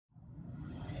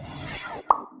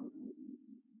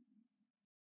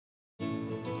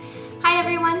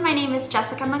my name is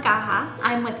Jessica Magaha.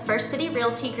 I'm with First City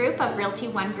Realty Group of Realty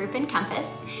One Group in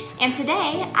Compass. And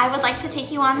today I would like to take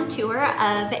you on the tour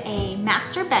of a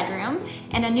master bedroom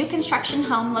in a new construction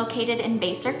home located in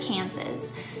Basehor,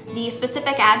 Kansas. The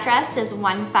specific address is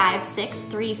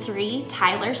 15633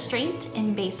 Tyler Street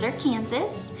in Basehor,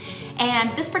 Kansas.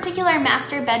 And this particular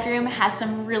master bedroom has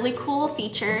some really cool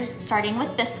features, starting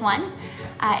with this one.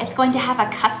 It's going to have a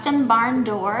custom barn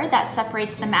door that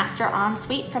separates the master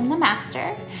ensuite from the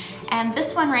master. And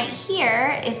this one right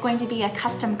here is going to be a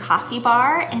custom coffee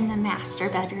bar in the master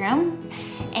bedroom.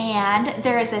 And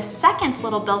there is a second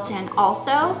little built-in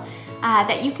also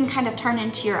that you can kind of turn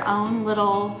into your own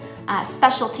little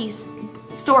specialty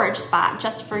storage spot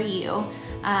just for you.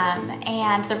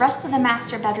 And the rest of the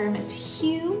master bedroom is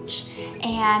huge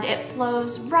and it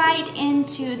flows right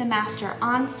into the master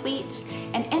ensuite.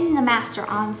 And in the master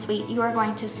ensuite, you are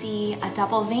going to see a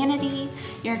double vanity.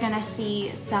 You're going to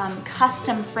see some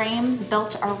custom frames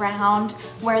built around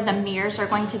where the mirrors are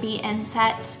going to be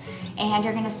inset. And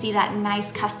you're going to see that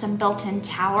nice custom built-in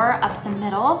tower up the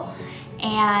middle.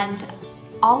 And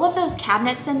all of those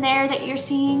cabinets in there that you're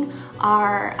seeing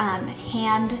are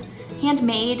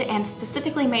handmade and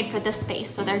specifically made for this space,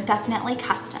 so they're definitely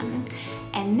custom.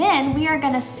 And then we are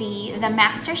gonna see the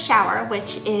master shower,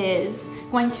 which is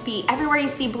going to be, everywhere you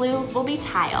see blue will be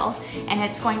tile, and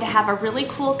it's going to have a really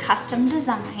cool custom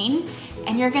design.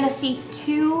 And you're gonna see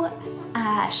two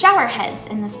shower heads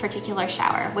in this particular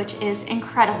shower, which is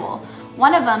incredible.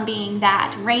 One of them being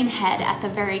that rain head at the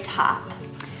very top.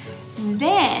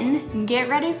 Then, get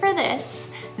ready for this,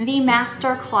 the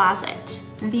master closet.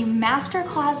 The master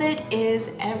closet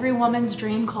is every woman's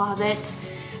dream closet.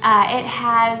 It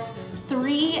has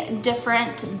 3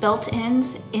 different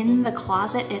built-ins in the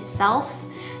closet itself.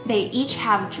 They each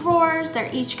have drawers,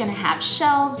 they're each gonna have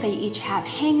shelves, they each have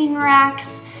hanging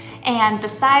racks, and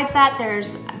besides that,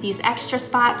 there's these extra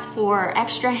spots for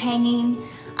extra hanging.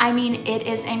 I mean, it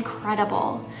is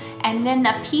incredible. And then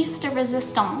the piece de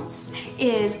resistance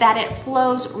is that it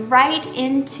flows right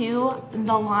into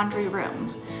the laundry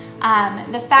room.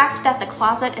 The fact that the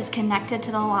closet is connected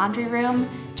to the laundry room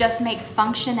just makes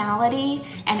functionality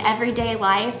and everyday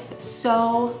life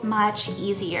so much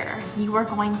easier. You are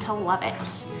going to love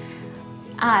it.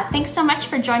 Thanks so much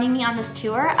for joining me on this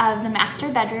tour of the master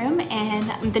bedroom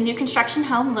in the new construction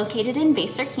home located in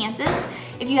Basehor, Kansas.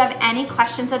 If you have any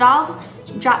questions at all,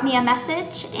 drop me a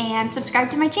message and subscribe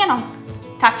to my channel.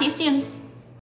 Talk to you soon.